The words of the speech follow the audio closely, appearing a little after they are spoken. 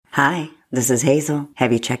Hi, this is Hazel.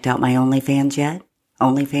 Have you checked out my OnlyFans yet?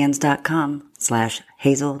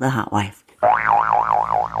 OnlyFans.com/Hazel the Hot Wife.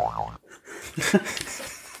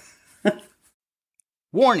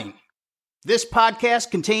 Warning. This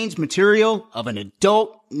podcast contains material of an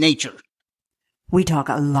adult nature. We talk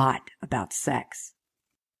a lot about sex.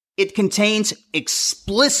 It contains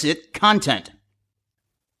explicit content.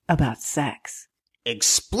 About sex.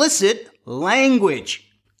 Explicit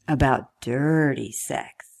language. About dirty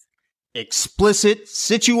sex. Explicit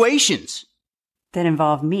situations. That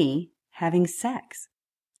involve me having sex.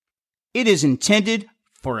 It is intended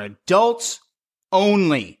for adults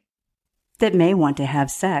only. That may want to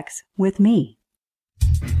have sex with me.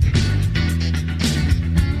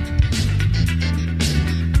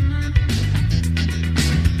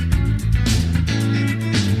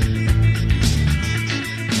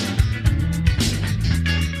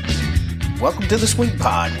 Welcome to the Sweet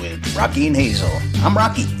Pod with Rocky and Hazel. I'm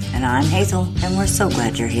Rocky. And I'm Hazel, and we're so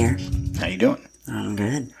glad you're here. How you doing? I'm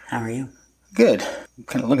good. How are you? Good. I'm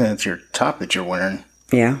kind of looking at your top that you're wearing.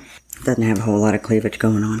 Yeah? Doesn't have a whole lot of cleavage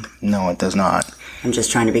going on. No, it does not. I'm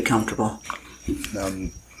just trying to be comfortable.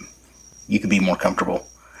 You could be more comfortable.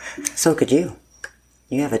 So could you.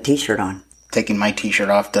 You have a t-shirt on. Taking my t-shirt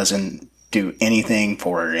off doesn't do anything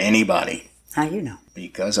for anybody. How you know?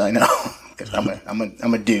 Because I know. Because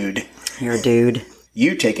I'm a dude. You're a dude.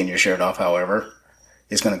 You taking your shirt off, however,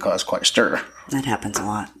 is going to cause quite a stir. That happens a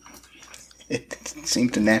lot. It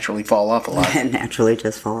seems to naturally fall off a lot. It naturally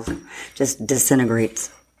just falls. Just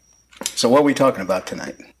disintegrates. So what are we talking about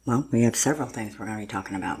tonight? Well, we have several things we're going to be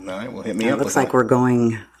talking about. All right, well, hit me up. It looks like we're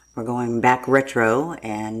going back retro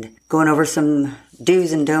and going over some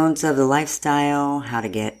do's and don'ts of the lifestyle, how to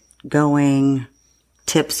get going,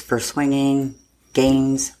 tips for swinging,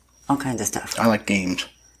 games, all kinds of stuff. I like games.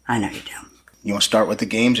 I know you do. You want to start with the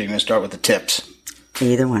games or you want to start with the tips?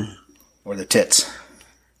 Either one. Or the tits?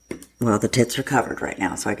 Well, the tits are covered right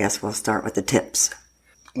now, so I guess we'll start with the tips.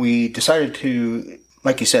 We decided to,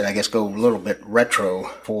 like you said, I guess go a little bit retro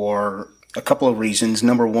for a couple of reasons.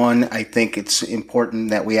 Number one, I think it's important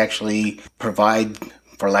that we actually provide,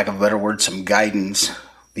 for lack of a better word, some guidance,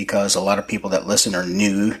 because a lot of people that listen are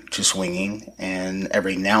new to swinging, and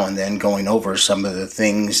every now and then going over some of the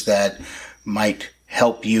things that might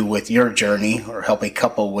help you with your journey or help a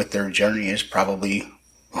couple with their journey is probably,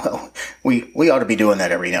 well, we ought to be doing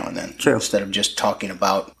that every now and then. True. Instead of just talking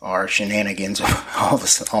about our shenanigans all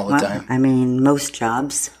the time. I mean, most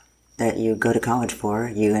jobs that you go to college for,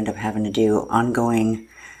 you end up having to do ongoing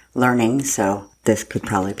learning, so this could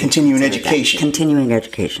probably be continuing education. Continuing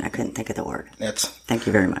education. I couldn't think of the word. Thank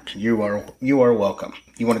you very much. You are welcome.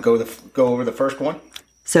 You want to go over the first one?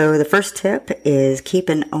 So the first tip is keep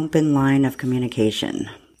an open line of communication.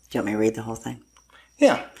 Do you want me to read the whole thing?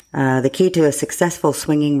 Yeah. The key to a successful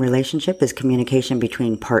swinging relationship is communication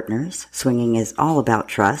between partners. Swinging is all about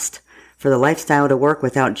trust. For the lifestyle to work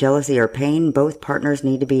without jealousy or pain, both partners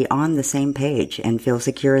need to be on the same page and feel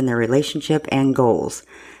secure in their relationship and goals.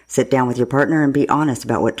 Sit down with your partner and be honest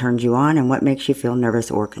about what turns you on and what makes you feel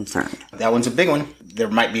nervous or concerned. That one's a big one. There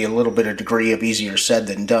might be a little bit of degree of easier said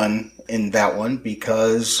than done in that one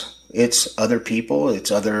because it's other people,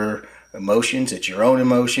 it's other emotions, it's your own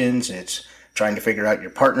emotions, it's trying to figure out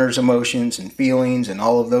your partner's emotions and feelings and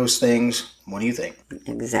all of those things. What do you think?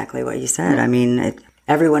 Exactly what you said. I mean,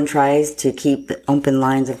 everyone tries to keep open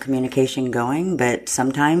lines of communication going, but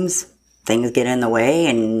sometimes things get in the way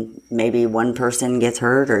and maybe one person gets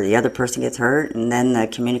hurt or the other person gets hurt and then the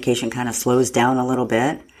communication kind of slows down a little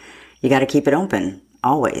bit. You got to keep it open,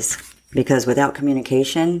 always, because without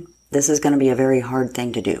communication, this is going to be a very hard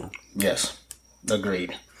thing to do. Yes,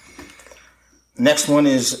 agreed. Next one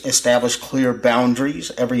is establish clear boundaries.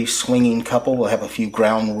 Every swinging couple will have a few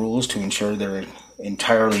ground rules to ensure they're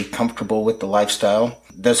entirely comfortable with the lifestyle.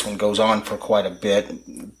 This one goes on for quite a bit,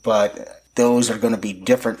 but those are going to be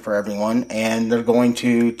different for everyone, and they're going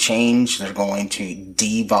to change, they're going to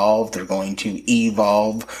devolve, they're going to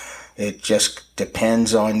evolve. It just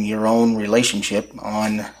depends on your own relationship,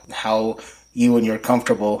 on how you and your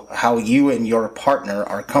partner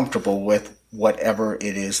are comfortable with whatever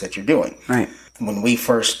it is that you're doing. Right. When we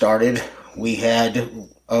first started, we had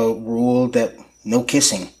a rule that no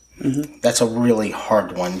kissing. Mm-hmm. That's a really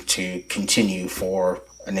hard one to continue for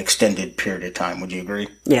an extended period of time. Would you agree?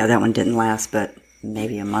 Yeah, that one didn't last, but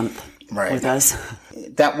maybe a month with us.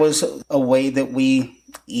 That was a way that we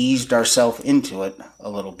eased ourselves into it a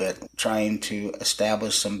little bit, trying to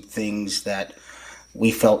establish some things that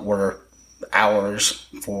we felt were ours,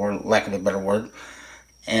 for lack of a better word.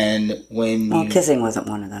 And kissing wasn't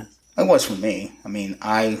one of those. It was for me. I mean,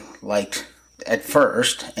 I liked, at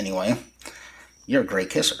first anyway, you're a great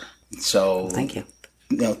kisser. So, Thank you.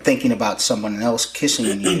 Thinking about someone else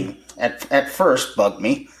kissing you at first bugged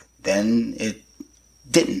me. Then it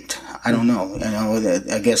didn't. I don't know.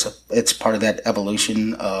 I guess it's part of that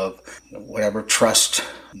evolution of whatever trust,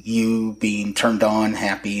 you being turned on,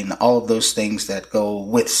 happy, and all of those things that go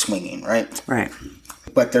with swinging, right? Right.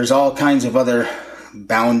 But there's all kinds of other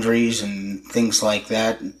boundaries and things like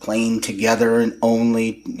that, playing together and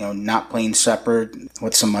only, not playing separate.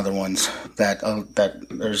 What's some other ones that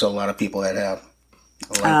there's a lot of people that have?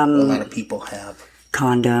 A lot of people have.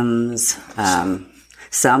 Condoms.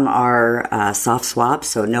 Some are soft swaps,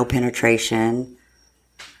 so no penetration.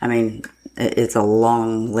 I mean, it's a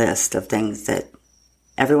long list of things that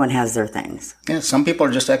everyone has their things. Yeah, some people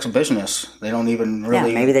are just exhibitionists. They don't even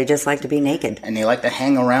really... Yeah, maybe they just like to be naked. And they like to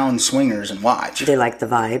hang around swingers and watch. They like the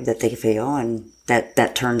vibe that they feel, and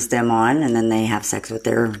that turns them on, and then they have sex with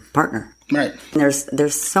their partner. Right.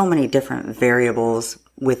 There's so many different variables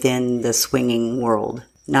within the swinging world.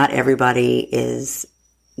 Not everybody is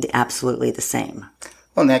absolutely the same.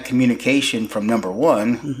 Well, and that communication from number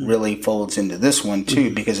one really folds into this one,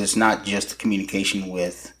 too, because it's not just the communication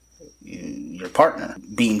with your partner.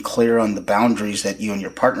 Being clear on the boundaries that you and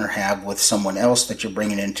your partner have with someone else that you're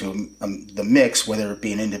bringing into the mix, whether it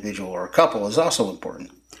be an individual or a couple, is also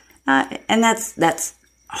important. And that's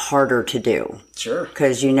harder to do. Sure.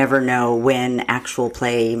 Because you never know when actual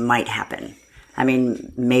play might happen. I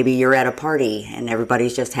mean, maybe you're at a party and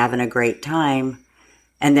everybody's just having a great time,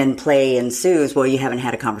 and then play ensues. Well, you haven't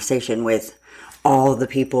had a conversation with all the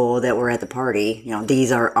people that were at the party.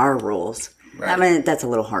 These are our rules. Right. I mean, that's a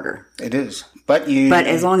little harder. It is. But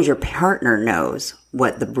as long as your partner knows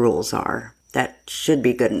what the rules are, that should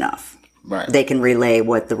be good enough. Right. They can relay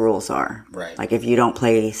what the rules are. Right. Like if you don't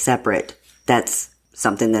play separate, that's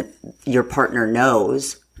something that your partner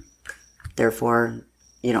knows. Therefore,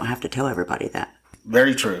 you don't have to tell everybody that.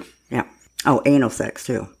 Very true. Yeah. Oh, anal sex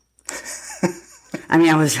too. I mean,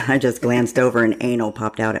 I just glanced over and anal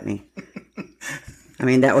popped out at me. I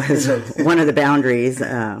mean, that was one of the boundaries.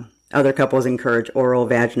 Other couples encourage oral,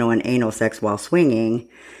 vaginal, and anal sex while swinging,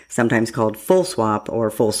 sometimes called full swap or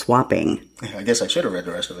full swapping. I guess I should have read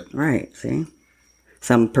the rest of it. Right, see?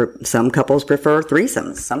 Some couples prefer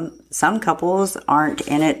threesomes. Some couples aren't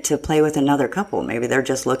in it to play with another couple. Maybe they're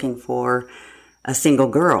just looking for a single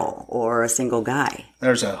girl or a single guy.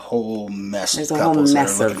 There's a whole mess of couples that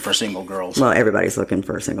are looking for single girls. Well, everybody's looking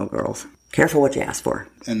for single girls. Careful what you ask for.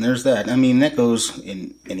 And there's that. I mean, that goes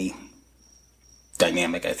in any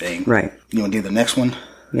dynamic, I think. Right. You want to do the next one?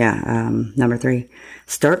 Yeah. Number 3.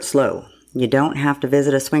 Start slow. You don't have to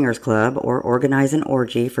visit a swingers club or organize an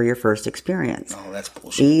orgy for your first experience. Oh, that's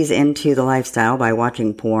bullshit. Ease into the lifestyle by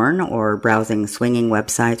watching porn or browsing swinging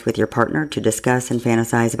websites with your partner to discuss and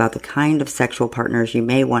fantasize about the kind of sexual partners you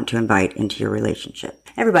may want to invite into your relationship.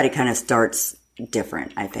 Everybody kind of starts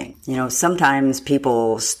different, I think. Sometimes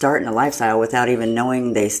people start in a lifestyle without even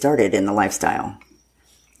knowing they started in the lifestyle.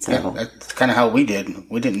 So, yeah, that's kind of how we did.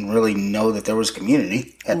 We didn't really know that there was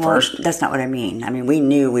community at first. That's not what I mean. I mean, we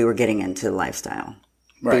knew we were getting into lifestyle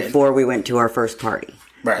before we went to our first party.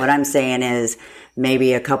 Right. What I'm saying is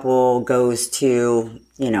maybe a couple goes to,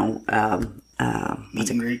 meet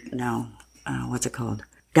and greet? No. What's it called?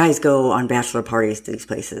 Guys go on bachelor parties to these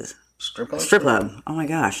places. Strip club? Strip club. Oh my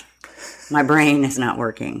gosh. My brain is not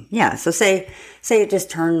working. Yeah. So say it just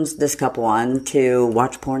turns this couple on to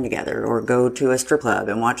watch porn together or go to a strip club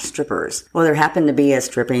and watch strippers. Well, there happened to be a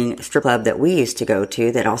strip club that we used to go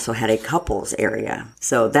to that also had a couples area.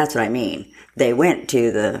 So that's what I mean. They went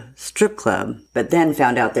to the strip club, but then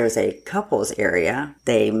found out there's a couples area.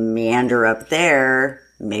 They meander up there.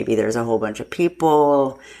 Maybe there's a whole bunch of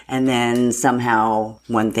people, and then somehow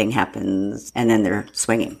one thing happens and then they're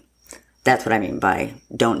swinging. That's what I mean by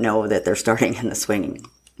don't know that they're starting in the swinging.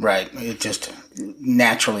 Right. It just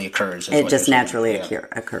naturally occurs. It just naturally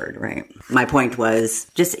occurred, right. My point was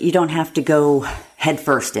just you don't have to go head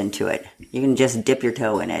first into it. You can just dip your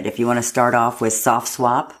toe in it. If you want to start off with soft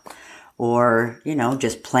swap or,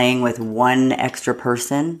 just playing with one extra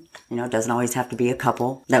person, it doesn't always have to be a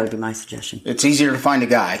couple. That would be my suggestion. It's easier to find a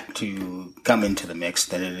guy to come into the mix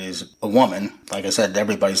than it is a woman. Like I said,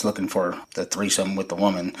 everybody's looking for the threesome with the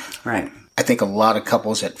woman. Right. I think a lot of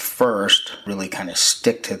couples at first really kind of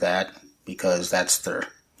stick to that because that's their...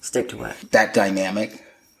 Stick to what? That dynamic.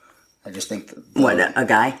 I just think... What, a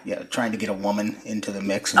guy? Yeah, trying to get a woman into the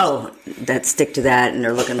mix. That stick to that and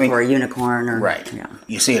they're looking for a unicorn or... Right. Yeah.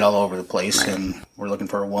 You see it all over the place and we're looking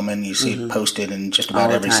for a woman. You see it posted in just about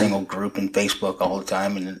every single group in Facebook all the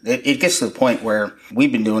time. And it gets to the point where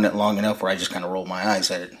we've been doing it long enough where I just kind of roll my eyes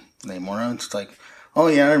at it anymore. It's like, oh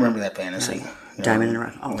yeah, I remember that fantasy. Right. Diamond in the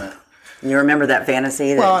rough. Oh. You remember that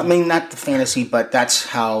fantasy? Well, I mean, not the fantasy, but that's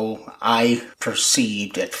how I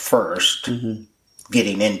perceived at first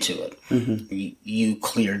getting into it. You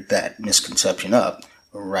cleared that misconception up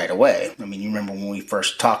right away. I mean, you remember when we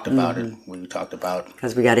first talked about it, we talked about...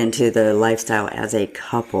 Because we got into the lifestyle as a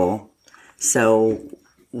couple, so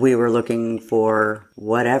we were looking for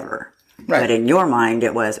whatever. Right. But in your mind,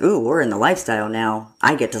 it was, ooh, we're in the lifestyle now.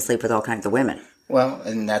 I get to sleep with all kinds of women. Well,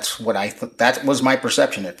 and that's what I thought. That was my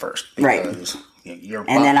perception at first. Because you're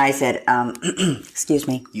and then I said, excuse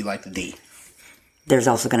me. You like the D. There's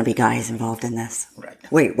also going to be guys involved in this. Right.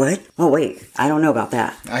 Wait, what? Oh, wait. I don't know about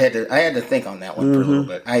that. I had to think on that one for a little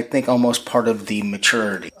bit. I think almost part of the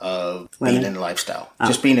maturity of being in the lifestyle.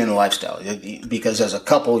 Just being in the lifestyle. Because as a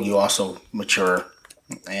couple, you also mature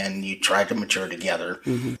and you try to mature together.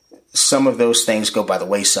 Some of those things go by the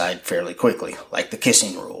wayside fairly quickly, like the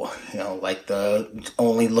kissing rule, like the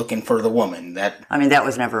only looking for the woman. That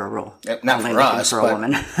was never a rule. Not only for us, for but a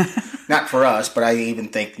woman. not for us. But I even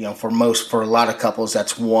think, for a lot of couples,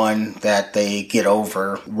 that's one that they get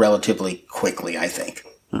over relatively quickly, I think.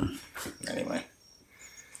 Anyway,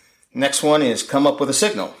 next one is come up with a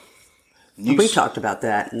signal. We talked about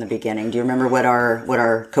that in the beginning. Do you remember what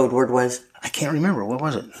our code word was? I can't remember. What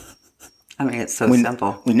was it? I mean, it's so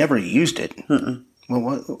simple. We never used it.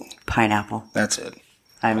 What? Pineapple. That's it.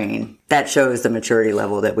 I mean, that shows the maturity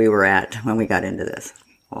level that we were at when we got into this.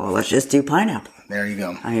 Well, let's just do pineapple. There you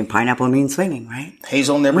go. I mean, pineapple means swinging, right?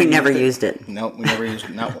 Hazel never. We never used it. No, we never used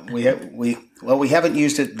it. No, we haven't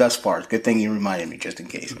used it thus far. It's a good thing you reminded me, just in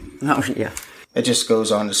case. Oh yeah. It just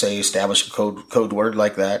goes on to say establish a code word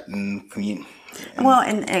like that and communicate. Well,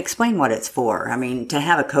 and explain what it's for. I mean, to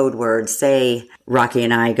have a code word, say Rocky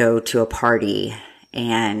and I go to a party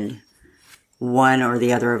and one or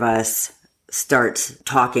the other of us starts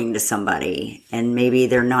talking to somebody and maybe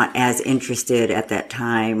they're not as interested at that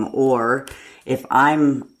time. Or if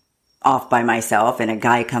I'm off by myself and a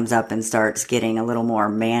guy comes up and starts getting a little more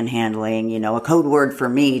manhandling, a code word for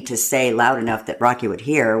me to say loud enough that Rocky would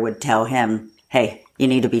hear would tell him, hey, you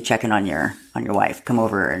need to be checking on your wife. Come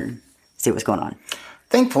over and see what's going on.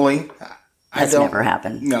 Thankfully, that's never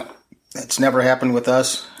happened. No, it's never happened with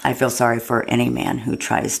us. I feel sorry for any man who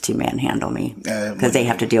tries to manhandle me because they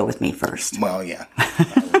have to deal with me first. Well, yeah.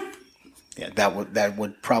 That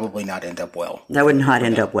would probably not end up well. That would not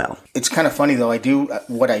end up well. It's kind of funny though.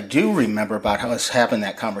 What I do remember about us having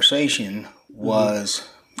that conversation was,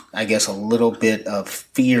 I guess, a little bit of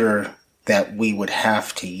fear that we would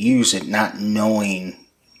have to use it, not knowing,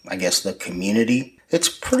 I guess, the community. It's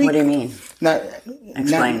pretty... What do you mean?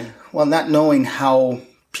 Explain. Not knowing how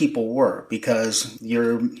people were, because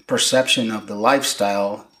your perception of the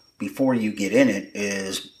lifestyle before you get in it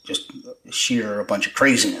is just sheer a bunch of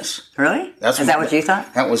craziness. Really? Is that what you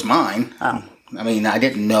thought? That was mine. Oh. I mean, I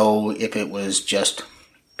didn't know if it was just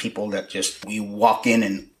people that we walk in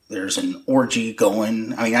and there's an orgy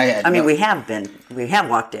going. I mean, we have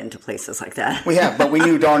walked into places like that. We have, but we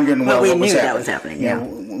knew darn good and well what was happening. That was happening, yeah.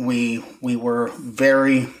 We were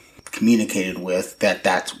very communicated with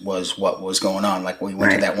that was what was going on. Like we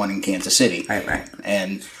went to that one in Kansas City. Right.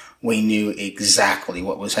 And we knew exactly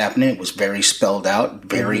what was happening. It was very spelled out,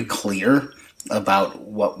 very clear about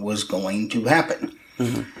what was going to happen.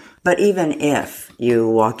 But even if you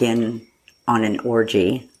walk in on an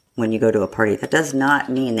orgy when you go to a party, that does not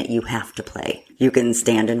mean that you have to play. You can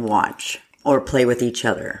stand and watch or play with each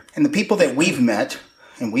other. And the people that we've met,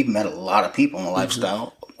 and we've met a lot of people in the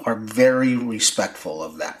lifestyle, are very respectful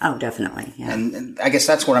of that. Oh, definitely. Yeah. And I guess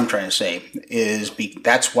that's what I'm trying to say is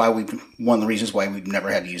that's why one of the reasons why we've never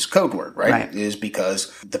had to use code word, right? Is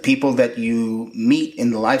because the people that you meet in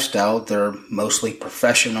the lifestyle, they're mostly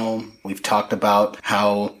professional. We've talked about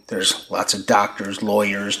how there's lots of doctors,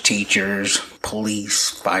 lawyers, teachers, police,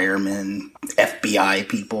 firemen, FBI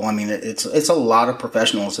people. I mean, it's a lot of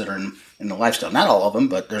professionals that are in the lifestyle. Not all of them,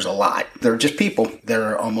 but there's a lot. They're just people.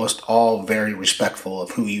 They're almost all very respectful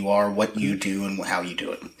of who you are, what you do, and how you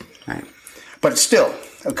do it. Right. But still,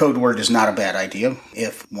 a code word is not a bad idea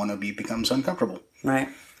if one of you becomes uncomfortable. Right.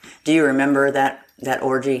 Do you remember that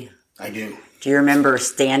orgy? I do. Do you remember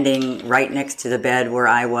standing right next to the bed where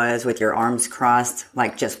I was with your arms crossed,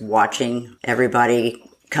 like just watching everybody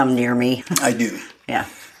come near me? I do. Yeah.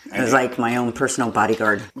 It was like my own personal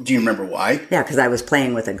bodyguard. Do you remember why? Yeah, because I was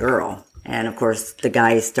playing with a girl. And, of course, the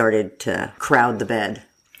guys started to crowd the bed.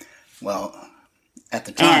 Well, at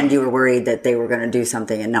the time. And you were worried that they were going to do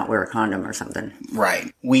something and not wear a condom or something.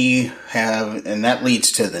 Right. We have, and that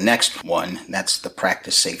leads to the next one. That's the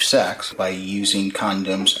practice safe sex by using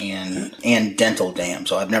condoms and dental dams.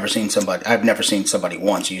 So I've never seen somebody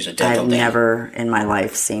once use a dental dam. I've never in my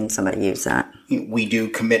life seen somebody use that. We do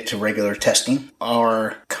commit to regular testing.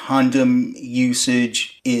 Our condom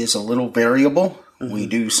usage is a little variable. Mm-hmm. We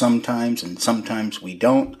do sometimes, and sometimes we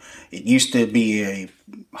don't. It used to be a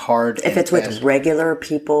hard. If it's with regular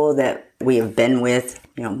people that we have been with,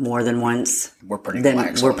 more than once, we're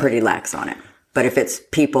pretty lax on it. But if it's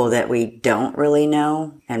people that we don't really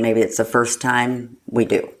know, and maybe it's the first time, we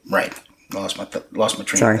do. Right. Lost my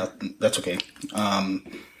train. Sorry. That's okay.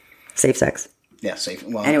 Safe sex. Yeah, safe.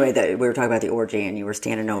 Well, anyway, we were talking about the orgy, and you were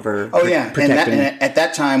standing over. Oh yeah, protecting. And at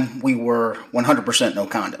that time we were 100% no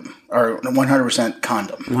condom, or 100%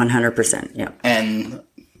 condom. 100%. Yeah. And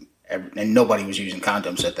nobody was using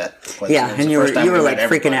condoms at that place. Yeah, and you were like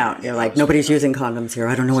freaking out. You're like, nobody's using condoms here.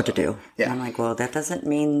 I don't know what to do. Yeah. And I'm like, well, that doesn't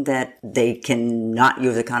mean that they can not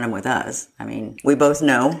use a condom with us. I mean, we both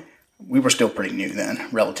know. We were still pretty new then,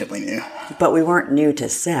 relatively new. But we weren't new to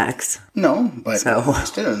sex. No, but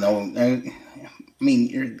still no. I mean,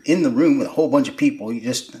 you're in the room with a whole bunch of people.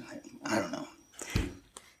 I don't know.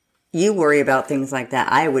 You worry about things like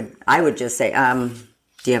that. I would just say, do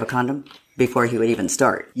you have a condom? Before he would even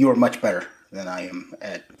start. You are much better than I am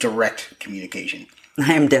at direct communication.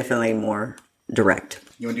 I am definitely more direct.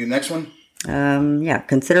 You want to do the next one? Yeah.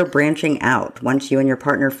 Consider branching out. Once you and your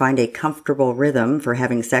partner find a comfortable rhythm for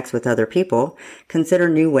having sex with other people, consider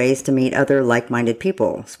new ways to meet other like-minded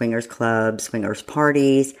people. Swingers clubs, swingers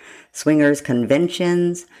parties, swingers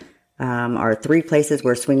conventions are 3 places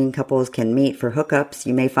where swinging couples can meet for hookups.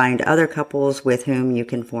 You may find other couples with whom you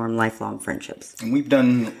can form lifelong friendships. And we've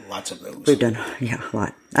done lots of those. We've done, a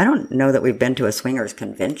lot. I don't know that we've been to a swingers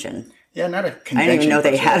convention. Yeah, not a convention. I didn't even know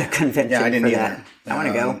they had a convention. Yeah, I didn't for either. That. I want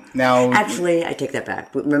to go. Now, actually, I take that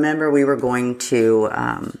back. Remember, we were going to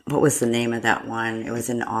what was the name of that one? It was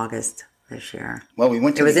in August this year. Well, we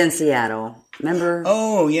went to. It was in Seattle. Remember?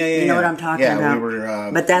 Oh, yeah. You know what I'm talking about? Yeah, we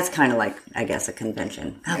were. But that's kind of like, I guess, a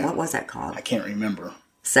convention. Yeah. What was that called? I can't remember.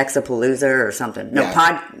 Sexapalooza or something. No,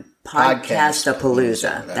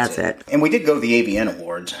 Podcastapalooza. That's it. And we did go to the AVN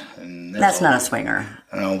Awards. And that's not a swinger.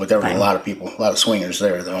 I know, but there were a lot of people, a lot of swingers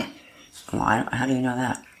there, though. Well, how do you know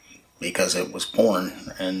that? Because it was porn.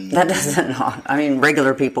 And that doesn't. I mean,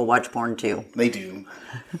 regular people watch porn too. They do.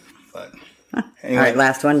 But anyway. All right,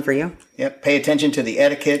 last one for you. Yep. Pay attention to the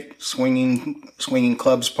etiquette. Swinging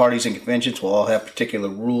clubs, parties, and conventions will all have particular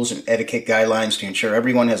rules and etiquette guidelines to ensure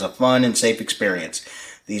everyone has a fun and safe experience.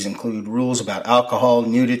 These include rules about alcohol,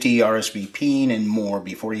 nudity, RSVPing, and more.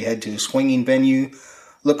 Before you head to a swinging venue,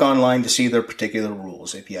 look online to see their particular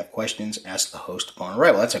rules. If you have questions, ask the host upon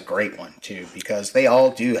arrival. That's a great one, too, because they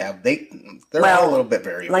all do have, they're all a little bit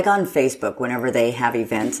variable. Like on Facebook, whenever they have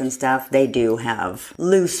events and stuff, they do have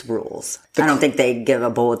loose rules. I don't think they give a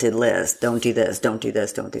bulleted list. Don't do this, don't do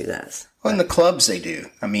this, don't do this. Well, in the clubs they do.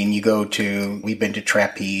 I mean, we've been to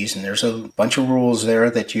Trapeze, and there's a bunch of rules there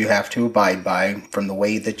that you have to abide by, from the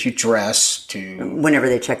way that you dress to... Whenever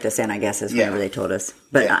they checked us in, I guess, is whenever they told us.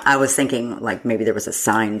 But I was thinking, like, maybe there was a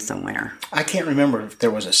sign somewhere. I can't remember if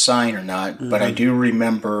there was a sign or not, but I do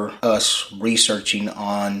remember us researching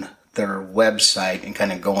on their website and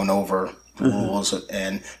kind of going over the rules,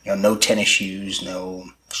 and, no tennis shoes, no...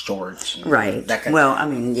 shorts. Right. I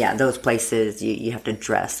mean, those places you have to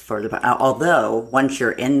dress for although once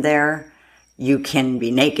you're in there, you can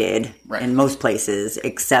be naked in most places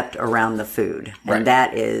except around the food. And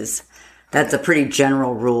that's a pretty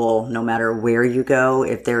general rule no matter where you go.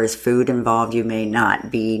 If there is food involved, you may not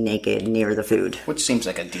be naked near the food. Which seems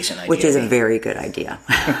like a decent idea. Which is a very good idea.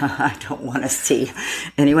 I don't want to see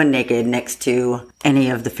anyone naked next to any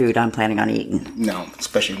of the food I'm planning on eating. No,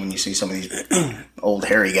 especially when you see some of these old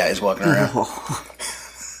hairy guys walking around.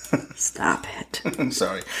 Stop it. I'm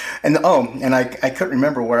sorry. And I couldn't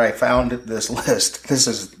remember where I found this list. This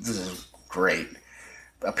is great.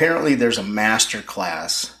 Apparently there's a master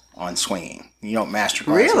class on swinging. You know what master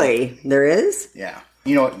class is? Really? There is? Yeah.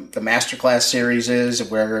 You know what the masterclass series is,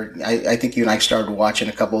 where I think you and I started watching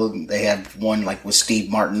a couple. They have one like with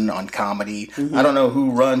Steve Martin on comedy. Mm-hmm. I don't know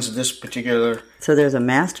who runs this particular. So there's a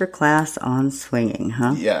master class on swinging,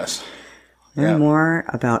 huh? Yes. Learn more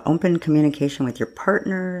about open communication with your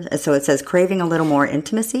partners. So it says, craving a little more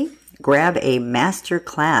intimacy? Grab a master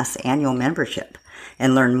class annual membership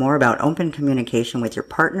and learn more about open communication with your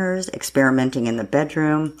partners, experimenting in the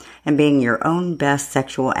bedroom, and being your own best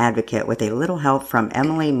sexual advocate with a little help from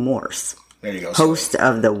Emily Morse, there you go, host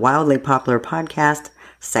of the wildly popular podcast,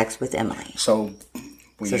 Sex with Emily. So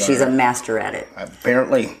So she's a master at it.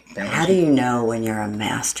 Apparently. How do you know when you're a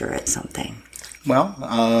master at something? Well,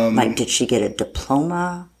 like, did she get a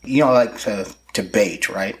diploma? You know, like to bait,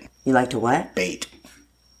 right? You like to what? Bait.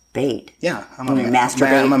 Bait? Yeah. I'm a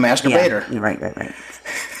masturbator. I'm a masturbator. Yeah. Right.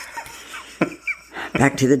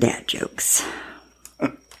 Back to the dad jokes.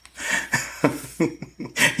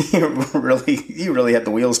 You really had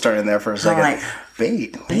the wheels turning there for a second. Like,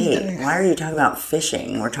 bait. Why are you talking about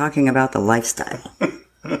fishing? We're talking about the lifestyle.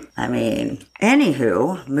 I mean,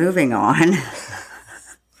 anywho, moving on.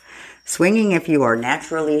 Swinging if you are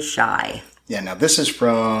naturally shy. Yeah, now this is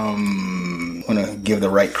from, I want to give the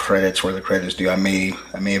right credits where the credit's due. I may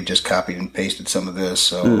have just copied and pasted some of this,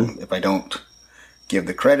 so if I don't give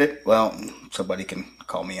the credit, well, somebody can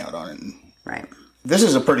call me out on it. Right. This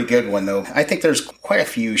is a pretty good one, though. I think there's quite a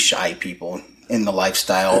few shy people in the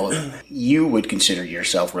lifestyle. You would consider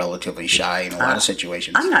yourself relatively shy in a lot of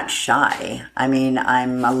situations. I'm not shy. I mean,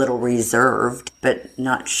 I'm a little reserved, but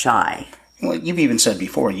not shy. Well, you've even said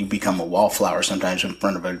before you become a wallflower sometimes in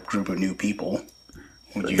front of a group of new people.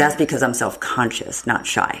 That's because I'm self-conscious, not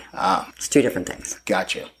shy. It's two different things.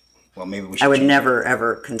 Gotcha. Well, maybe we should. I would never,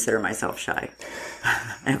 ever consider myself shy.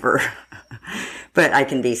 Ever. But I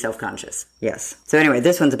can be self-conscious, yes. So anyway,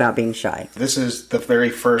 this one's about being shy. This is the very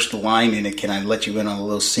first line in it. Can I let you in on a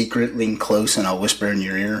little secret? Lean close and I'll whisper in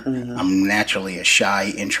your ear. Mm-hmm. I'm naturally a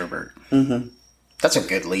shy introvert. Mm-hmm. That's a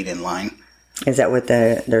good lead-in line. Is that what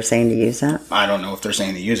they're saying to use that? I don't know if they're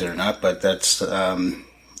saying to use it or not, but that's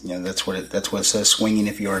that's what it says. Swinging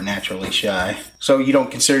if you are naturally shy. So you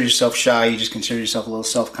don't consider yourself shy. You just consider yourself a little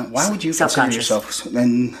self-conscious. Why would you consider yourself?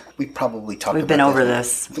 And we probably talked. We've about been over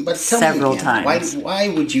this several times. Why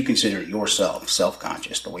would you consider yourself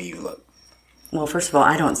self-conscious the way you look? Well, first of all,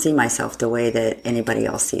 I don't see myself the way that anybody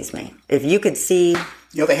else sees me. If you could see,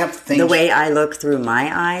 they have things. The way I look through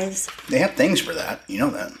my eyes. They have things for that. You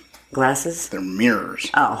know that. Glasses? They're mirrors.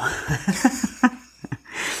 Oh.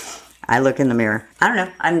 I look in the mirror. I don't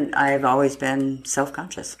know. I've always been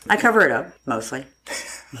self-conscious. I cover it up, mostly.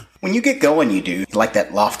 When you get going, you do. Like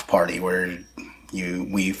that loft party where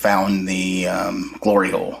we found the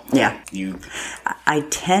glory hole. Yeah. I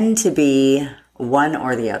tend to be one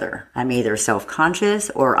or the other. I'm either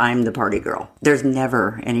self-conscious or I'm the party girl. There's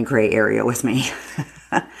never any gray area with me.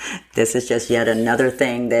 This is just yet another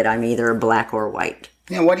thing that I'm either black or white.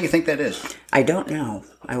 Yeah, why do you think that is? I don't know.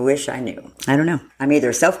 I wish I knew. I don't know. I'm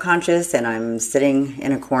either self-conscious and I'm sitting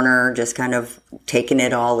in a corner just kind of taking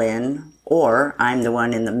it all in, or I'm the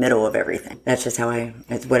one in the middle of everything. That's just how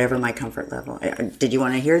it's whatever my comfort level. Did you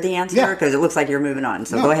want to hear the answer? Yeah. Because it looks like you're moving on.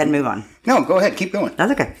 So go ahead and move on. No, go ahead. Keep going.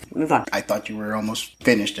 That's okay. Move on. I thought you were almost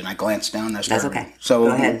finished and I glanced down. That's okay. So,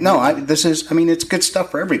 go ahead. No, it's good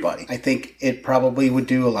stuff for everybody. I think it probably would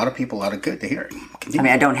do a lot of people a lot of good to hear it. Continue. I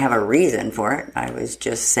mean, I don't have a reason for it. I was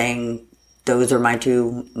just saying those are my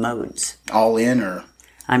two modes. All in or?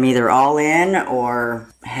 I'm either all in or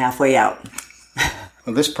halfway out.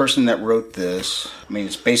 Well, this person that wrote this, I mean,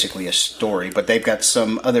 it's basically a story, but they've got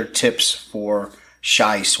some other tips for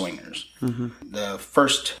shy swingers. Mm-hmm. The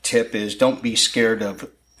first tip is don't be scared of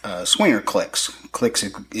swinger cliques. Cliques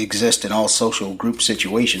exist in all social group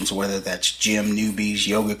situations, whether that's gym, newbies,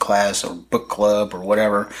 yoga class, or book club, or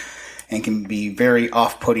whatever, and can be very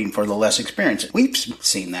off-putting for the less experienced. We've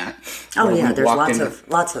seen that. Oh yeah, there's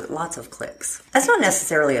lots of cliques. That's not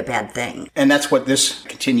necessarily a bad thing. And that's what this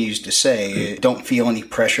continues to say. Don't feel any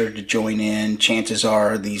pressure to join in. Chances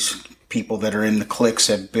are these people that are in the cliques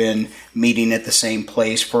have been meeting at the same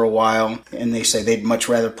place for a while, and they say they'd much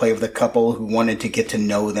rather play with a couple who wanted to get to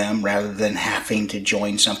know them rather than having to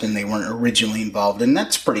join something they weren't originally involved in.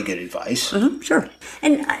 That's pretty good advice. Mm-hmm, sure.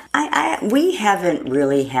 And we haven't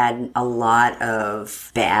really had a lot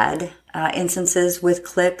of bad instances with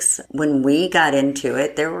cliques. When we got into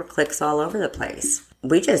it, there were cliques all over the place.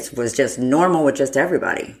 We was just normal with just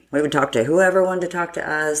everybody. We would talk to whoever wanted to talk to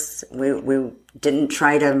us. We didn't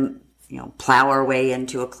try to plow our way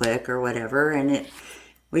into a clique or whatever, and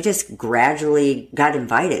we just gradually got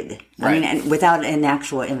invited. Right. I mean, and without an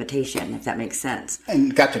actual invitation, if that makes sense.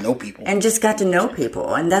 And got to know people. And just got to know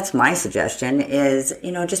people. And that's my suggestion is,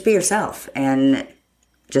 just be yourself and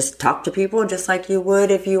just talk to people just like you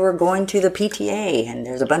would if you were going to the PTA and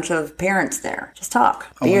there's a bunch of parents there. Just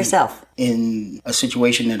talk. Be yourself. In a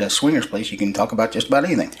situation at a swingers place, you can talk about just about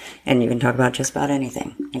anything. And you can talk about just about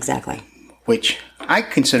anything. Exactly. Which I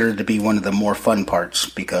consider to be one of the more fun parts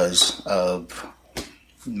because of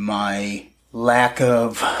my lack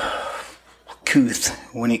of couth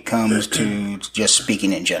when it comes to just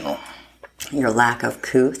speaking in general. Your lack of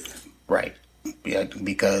couth? Right. Yeah,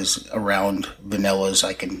 because around vanillas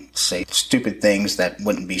I can say stupid things that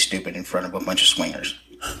wouldn't be stupid in front of a bunch of swingers.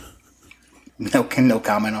 No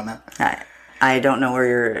comment on that. I don't know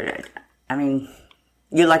where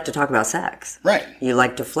you like to talk about sex. Right. You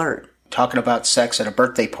like to flirt. Talking about sex at a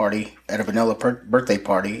birthday party, at a vanilla birthday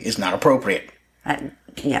party, is not appropriate.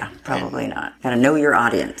 Yeah, probably not. Got to know your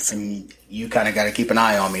audience. And you kind of got to keep an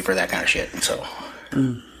eye on me for that kind of shit. And so,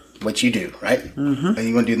 what you do, right? Mm-hmm.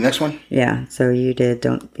 You want to do the next one? Yeah, so you did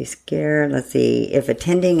Don't Be Scared. Let's see. If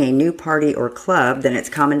attending a new party or club, then it's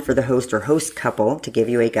common for the host or host couple to give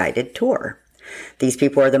you a guided tour. These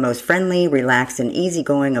people are the most friendly, relaxed, and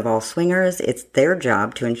easygoing of all swingers. It's their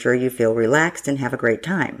job to ensure you feel relaxed and have a great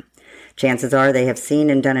time. Chances are they have seen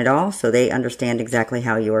and done it all, so they understand exactly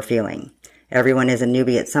how you are feeling. Everyone is a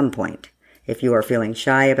newbie at some point. If you are feeling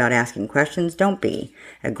shy about asking questions, don't be.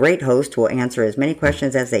 A great host will answer as many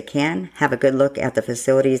questions as they can, have a good look at the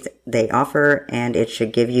facilities they offer, and it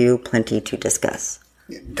should give you plenty to discuss.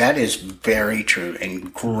 That is very true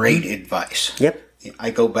and great advice. Yep.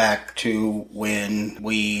 I go back to when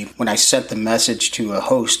I sent the message to a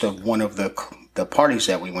host of one of the parties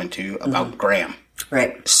that we went to about Graham.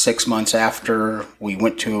 Right. 6 months after we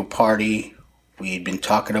went to a party, we had been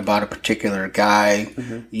talking about a particular guy,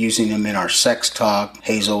 using him in our sex talk.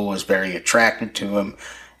 Hazel was very attracted to him,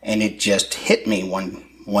 and it just hit me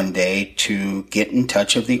one day to get in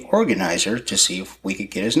touch with the organizer to see if we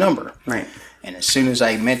could get his number. Right. And as soon as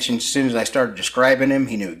I started describing him,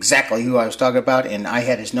 he knew exactly who I was talking about, and I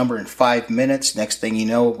had his number in 5 minutes. Next thing you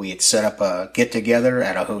know, we had set up a get-together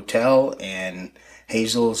at a hotel, and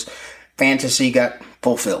Hazel's fantasy got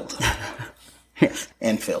fulfilled. Yes.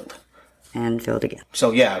 And filled. And filled again.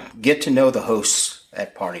 So, yeah, get to know the hosts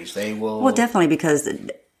at parties. They will... Well, definitely, because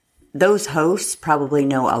those hosts probably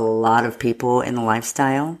know a lot of people in the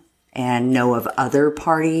lifestyle and know of other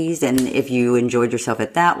parties. And if you enjoyed yourself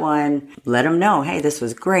at that one, let them know, hey, this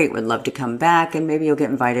was great. Would love to come back. And maybe you'll get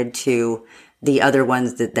invited to the other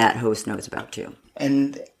ones that host knows about too.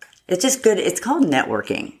 And it's just good. It's called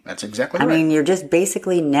networking. That's exactly right. I mean, you're just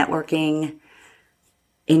basically networking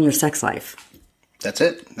in your sex life. That's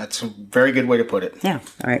it. That's a very good way to put it. Yeah.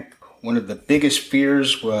 All right. One of the biggest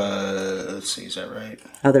fears was, let's see, is that right?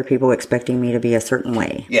 Other people expecting me to be a certain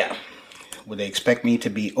way. Yeah. Would they expect me to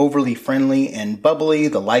be overly friendly and bubbly,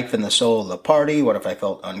 the life and the soul of the party? What if I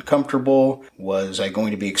felt uncomfortable? Was I going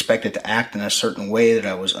to be expected to act in a certain way that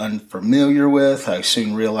I was unfamiliar with? I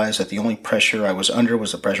soon realized that the only pressure I was under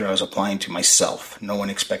was the pressure I was applying to myself. No one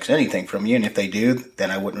expects anything from you, and if they do, then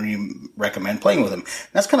I wouldn't recommend playing with them.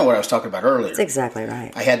 That's kind of what I was talking about earlier. That's exactly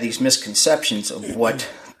right. I had these misconceptions of what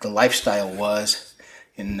the lifestyle was.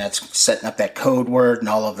 And that's setting up that code word and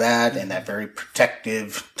all of that, and that very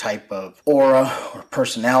protective type of aura or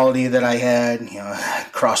personality that I had,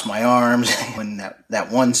 cross my arms in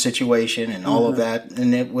that one situation and all of that.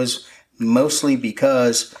 And it was mostly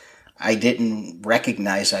because I didn't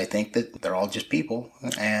recognize, I think, that they're all just people,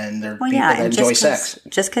 and they're people that enjoy sex.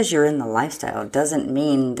 Just because you're in the lifestyle doesn't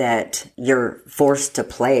mean that you're forced to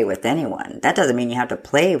play with anyone. That doesn't mean you have to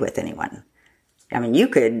play with anyone. I mean, you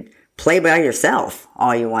could play by yourself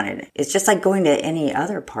all you wanted. It's just like going to any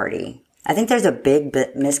other party. I think there's a big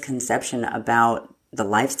misconception about the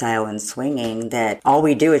lifestyle and swinging that all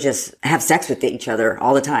we do is just have sex with each other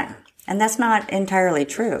all the time. And that's not entirely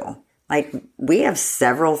true. Like, we have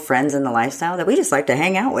several friends in the lifestyle that we just like to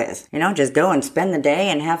hang out with. Just go and spend the day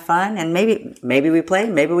and have fun, and maybe we play,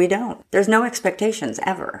 maybe we don't. There's no expectations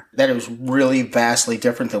ever. That is really vastly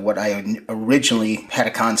different than what I originally had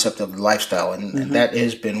a concept of the lifestyle, and that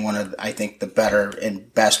has been one of, I think, the better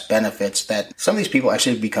and best benefits that some of these people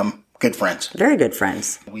actually become good friends. Very good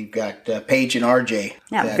friends. We've got Paige and RJ.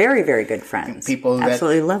 Yeah, very, very good friends. People that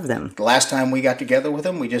absolutely love them. The last time we got together with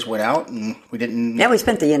them, we just went out and we didn't... Yeah, we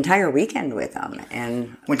spent the entire weekend with them.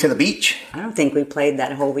 And went to the beach. I don't think we played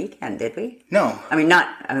that whole weekend, did we? No.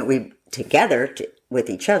 We together with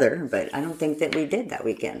each other, but I don't think that we did that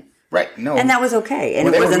weekend. Right, no. And that was okay. And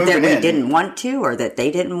it wasn't that we didn't want to or that they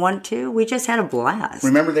didn't want to. We just had a blast.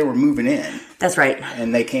 Remember, they were moving in. That's right.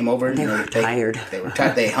 And they came over. They were tired. They were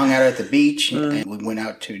tired. They hung out at the beach, and we went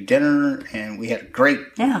out to dinner, and we had a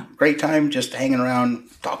great time just hanging around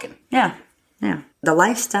talking. Yeah, yeah. The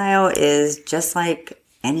lifestyle is just like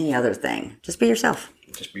any other thing. Just be yourself.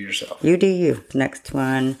 Just be yourself. You do you. Next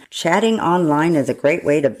one. Chatting online is a great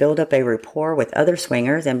way to build up a rapport with other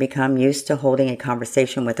swingers and become used to holding a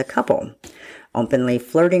conversation with a couple. Openly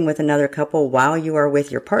flirting with another couple while you are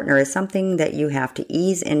with your partner is something that you have to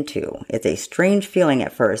ease into. It's a strange feeling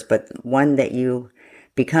at first, but one that you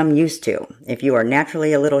become used to. If you are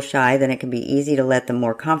naturally a little shy, then it can be easy to let the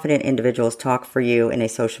more confident individuals talk for you in a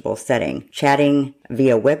sociable setting. Chatting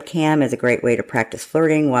via webcam is a great way to practice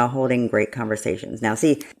flirting while holding great conversations. Now,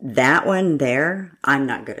 see, that one there, I'm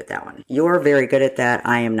not good at that one. You're very good at that.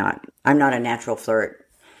 I am not. I'm not a natural flirt.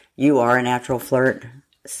 You are a natural flirt.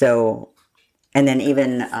 So, and then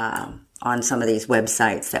even on some of these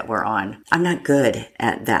websites that we're on, I'm not good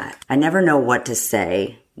at that. I never know what to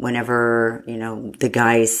say. Whenever, the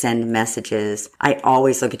guys send messages, I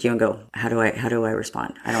always look at you and go, how do I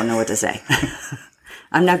respond? I don't know what to say.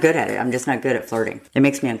 I'm not good at it. I'm just not good at flirting. It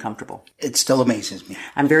makes me uncomfortable. It still amazes me.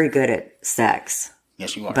 I'm very good at sex.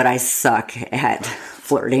 Yes, you are. But I suck at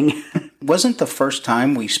flirting. Wasn't the first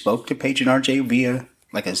time we spoke to Paige and RJ via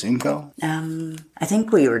like a Zoom call? I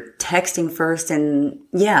think we were texting first, and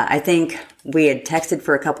I think we had texted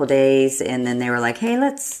for a couple days, and then they were like, "Hey,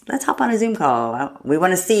 let's hop on a Zoom call. We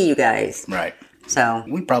want to see you guys." Right. So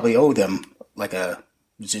we probably owe them like a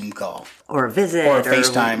Zoom call or a visit or a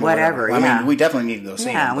FaceTime or whatever. I mean, we definitely need to go see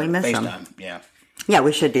them. Yeah, we miss FaceTime, them. Yeah. Yeah,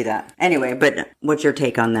 we should do that. Anyway, but what's your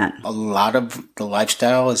take on that? A lot of the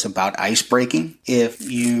lifestyle is about ice breaking. If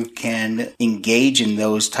you can engage in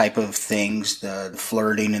those type of things, the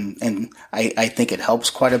flirting, and I think it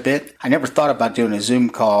helps quite a bit. I never thought about doing a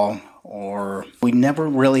Zoom call, or we never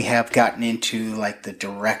really have gotten into like the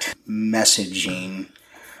direct messaging.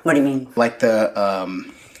 What do you mean? Like the,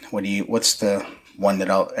 what's the one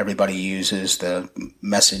that everybody uses, the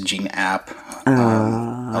messaging app?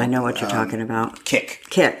 I know what you're talking about. Kick.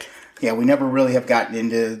 Yeah, we never really have gotten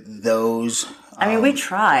into those. I mean, we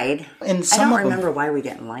tried. And I don't remember why we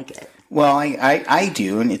didn't like it. Well, I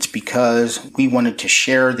do, and it's because we wanted to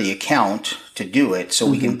share the account to do it so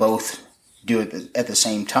we can both do it at the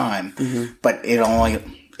same time. Mm-hmm. But it only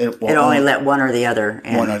let one or the other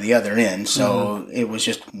in. So it was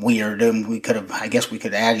just weird, and we could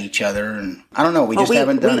add each other, and I don't know. We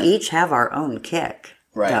haven't done it. We each have our own kick,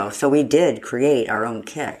 right? Though, so we did create our own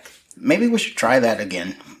kick. Maybe we should try that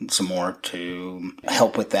again some more to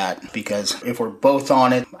help with that, because if we're both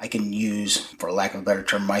on it, I can use, for lack of a better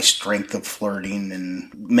term, my strength of flirting,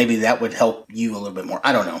 and maybe that would help you a little bit more.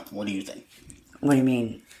 I don't know. What do you think? What do you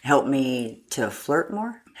mean? Help me to flirt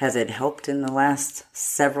more? Has it helped in the last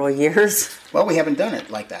several years? Well, we haven't done it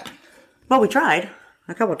like that. Well, we tried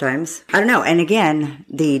a couple times. I don't know. And again,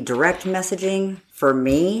 the direct messaging for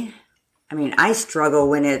me, I mean, I struggle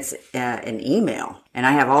when it's an email and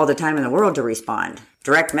I have all the time in the world to respond.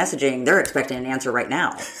 Direct messaging, they're expecting an answer right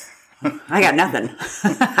now. I got nothing.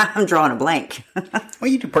 I'm drawing a blank. Well,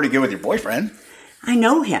 you do pretty good with your boyfriend. I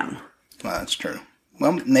know him. Well, that's true.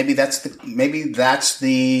 Well, maybe that's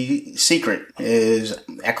the secret, is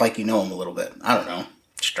act like you know him a little bit. I don't know.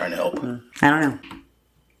 Just trying to help. I don't know.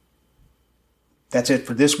 That's it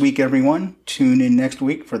for this week, everyone. Tune in next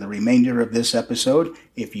week for the remainder of this episode.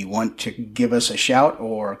 If you want to give us a shout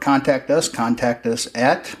or contact us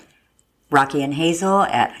at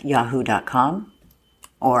RockyandHazel@yahoo.com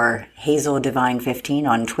or HazelDivine15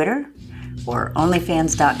 on Twitter or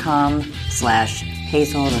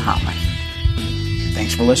onlyfans.com/HazelTheHotWife.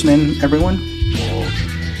 Thanks for listening, everyone. We'll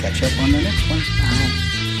catch up on the next one. Bye.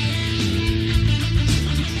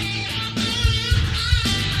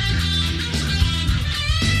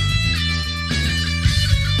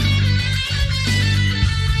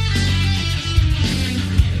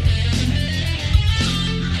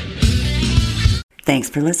 Thanks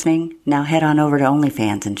for listening. Now head on over to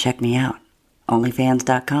OnlyFans and check me out.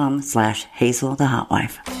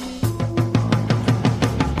 OnlyFans.com/HazelTheHotWife.